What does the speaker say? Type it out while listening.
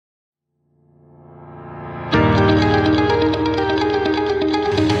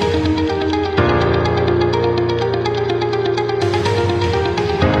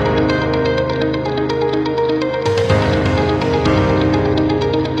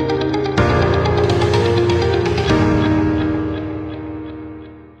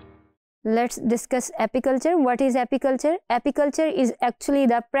let's discuss apiculture. What is apiculture? Apiculture is actually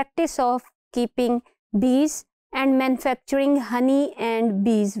the practice of keeping bees and manufacturing honey and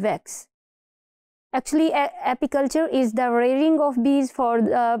beeswax. Actually, apiculture is the rearing of bees for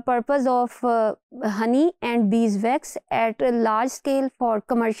the purpose of honey and beeswax at a large scale for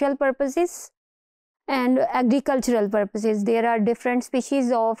commercial purposes and agricultural purposes. There are different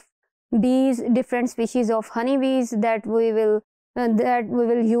species of bees, different species of honeybees that we will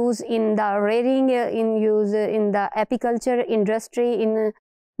use in the rearing, in the apiculture industry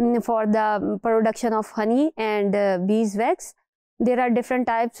for the production of honey and beeswax. There are different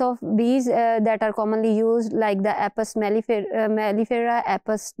types of bees that are commonly used, like the Apis mellifera,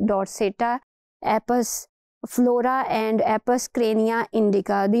 Apis dorsata, Apis flora and Apis crania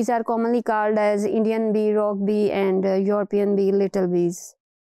indica. These are commonly called as Indian bee, rock bee and European bee, little bees.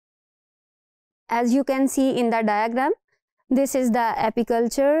 As you can see in the diagram, this is the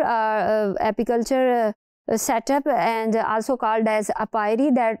apiculture setup, and also called as apiary,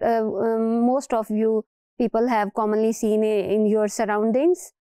 that most of you people have commonly seen in your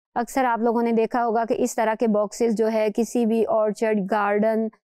surroundings. अक्सर आप लोगों ने देखा होगा कि इस तरह के बॉक्सेस जो है किसी भी ऑर्चर्ड, गार्डन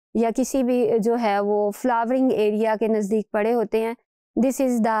या किसी भी जो है वो फ्लावरिंग एरिया के नज़दीक पड़े होते हैं. दिस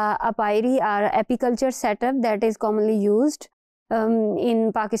इज़ द अपायरी और apiculture setup that is commonly used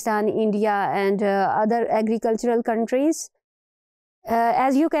in Pakistan, India and other agricultural countries.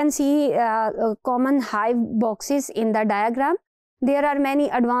 As you can see, common hive boxes in the diagram. There are many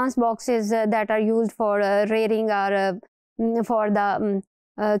advanced boxes that are used for rearing or for the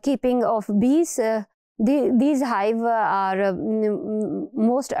keeping of bees. These hive are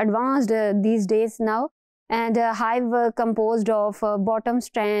most advanced these days now, and hive composed of bottom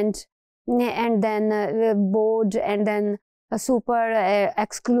strand and then board and then a super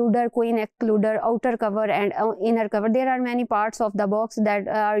excluder, queen excluder, outer cover and inner cover. There are many parts of the box that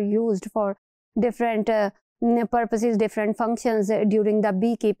are used for different purposes, different functions during the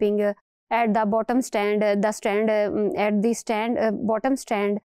beekeeping. At the bottom stand, at the bottom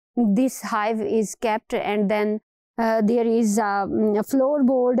stand, this hive is kept, and then there is a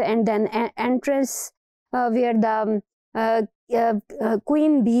floorboard and then entrance where the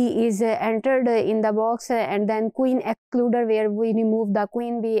queen bee is entered in the box, and then queen excluder where we remove the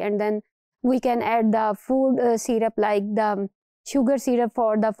queen bee, and then we can add the food syrup, like the sugar syrup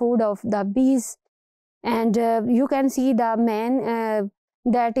for the food of the bees. And you can see the man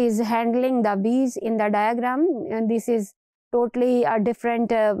that is handling the bees in the diagram, and this is totally a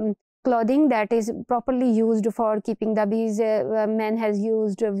different clothing that is properly used for keeping the bees. Man has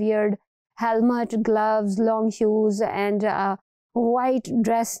used weird helmet, gloves, long shoes and a white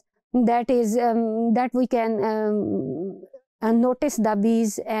dress that is that we can notice the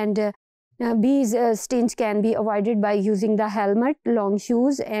bees, and bees stings can be avoided by using the helmet, long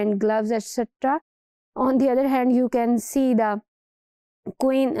shoes and gloves, etc. On the other hand, you can see the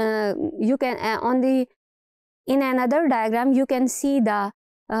queen, in another diagram you can see the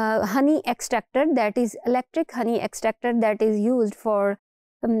honey extractor, that is electric honey extractor, that is used for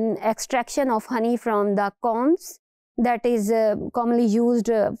extraction of honey from the combs, that is commonly used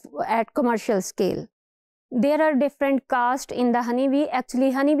at commercial scale. There are different castes in the honeybee.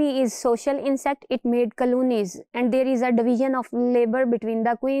 Actually, honeybee is social insect. It made colonies, and there is a division of labor between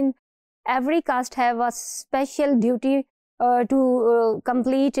the queen. Every caste have a special duty to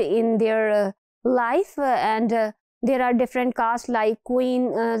complete in their life, and there are different castes like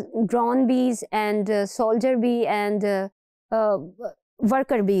queen, drone bees and soldier bee and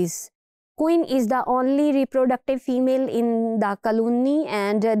worker bees. Queen is the only reproductive female in the colony,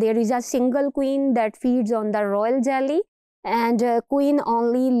 and there is a single queen that feeds on the royal jelly, and queen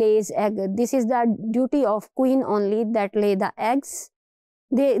only lays egg. This is the duty of queen only, that lay the eggs.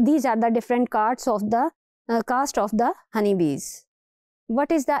 These are the different caste of the honeybees.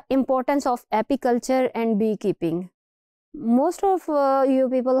 What is the importance of apiculture and beekeeping? Most of you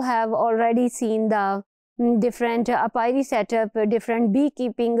people have already seen the different apiary setup, different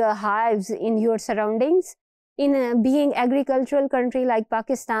beekeeping hives in your surroundings. In being agricultural country like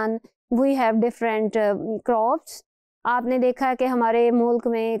Pakistan, we have different crops. आपने देखा कि हमारे मुल्क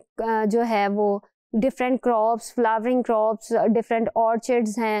में जो है वो different crops, flowering crops, different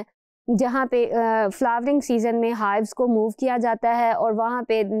orchards हैं, जहाँ पे फ्लावरिंग सीजन में हाइव्स को मूव किया जाता है और वहाँ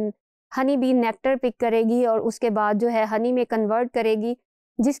पे हनी बी नेक्टर पिक करेगी और उसके बाद जो है हनी में कन्वर्ट करेगी,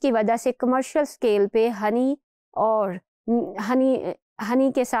 जिसकी वजह से कमर्शियल स्केल पे हनी और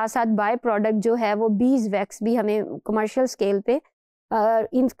हनी के साथ साथ बाय प्रोडक्ट जो है वो बीज वैक्स भी हमें कमर्शियल स्केल पे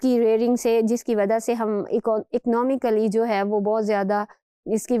इनकी रेयरिंग से, जिसकी वजह से हम इकोनॉमिकली जो है वो बहुत ज़्यादा,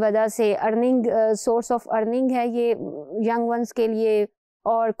 इसकी वजह से अर्निंग सोर्स ऑफ अर्निंग है ये यंग वंस के लिए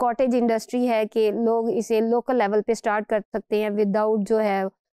और कॉटेज इंडस्ट्री है कि लोग इसे लोकल लेवल पे स्टार्ट कर सकते हैं विदाउट जो है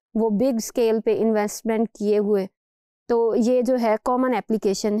वो बिग स्केल पे इन्वेस्टमेंट किए हुए। तो ये जो है कॉमन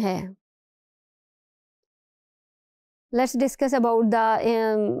एप्लीकेशन है। Let's discuss about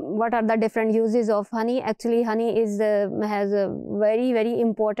what are the different uses of honey. Actually, honey has a very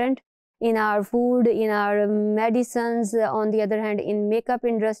important in our food, in our medicines. On the other hand, in makeup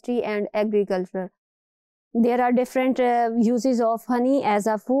industry and agriculture, there are different uses of honey as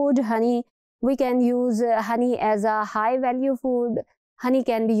a food. Honey, we can use honey as a high value food. Honey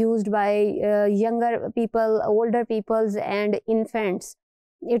can be used by younger people, older peoples, and infants.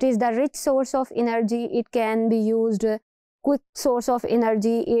 It is the rich source of energy. It can be used quick source of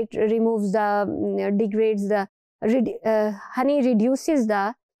energy. It removes the degrades the honey reduces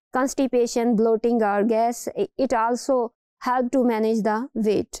the constipation, bloating, or gas. It also help to manage the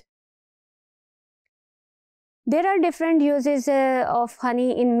weight. There are different uses of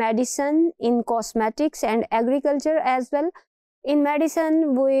honey in medicine, in cosmetics, and agriculture as well. In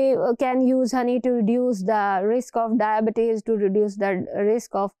medicine, we can use honey to reduce the risk of diabetes, to reduce the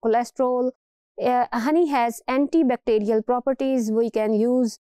risk of cholesterol. Honey has antibacterial properties. We can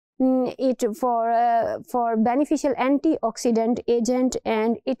use it for beneficial antioxidant agent,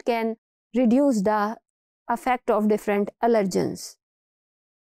 and it can reduce the effect of different allergens.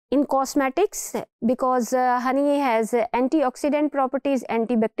 In cosmetics, because honey has antioxidant properties,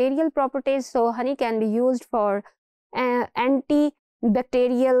 antibacterial properties, so honey can be used for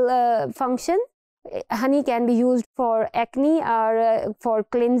antibacterial function. Honey can be used for acne or for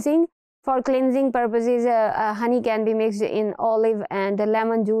cleansing. For cleansing purposes, honey can be mixed in olive and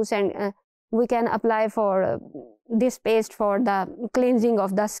lemon juice, and we can apply for this paste for the cleansing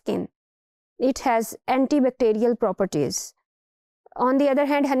of the skin. It has antibacterial properties. On the other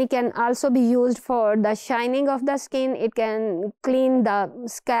hand, honey can also be used for the shining of the skin. It can clean the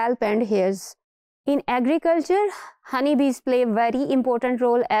scalp and hairs. In agriculture, honeybees play a very important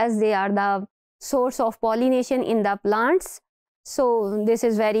role as they are the source of pollination in the plants. So this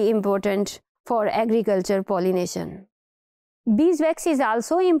is very important for agriculture pollination. Beeswax is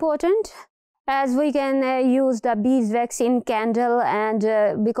also important, as we can use the beeswax in candle, and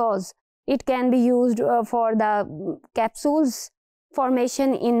because it can be used for the capsules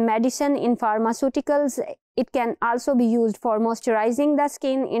formation in medicine, in pharmaceuticals. It can also be used for moisturizing the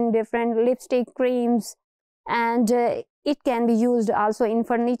skin in different lipstick, creams, and it can be used also in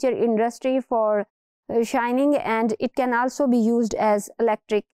furniture industry for shining, and it can also be used as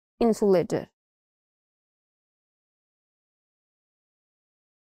electric insulator.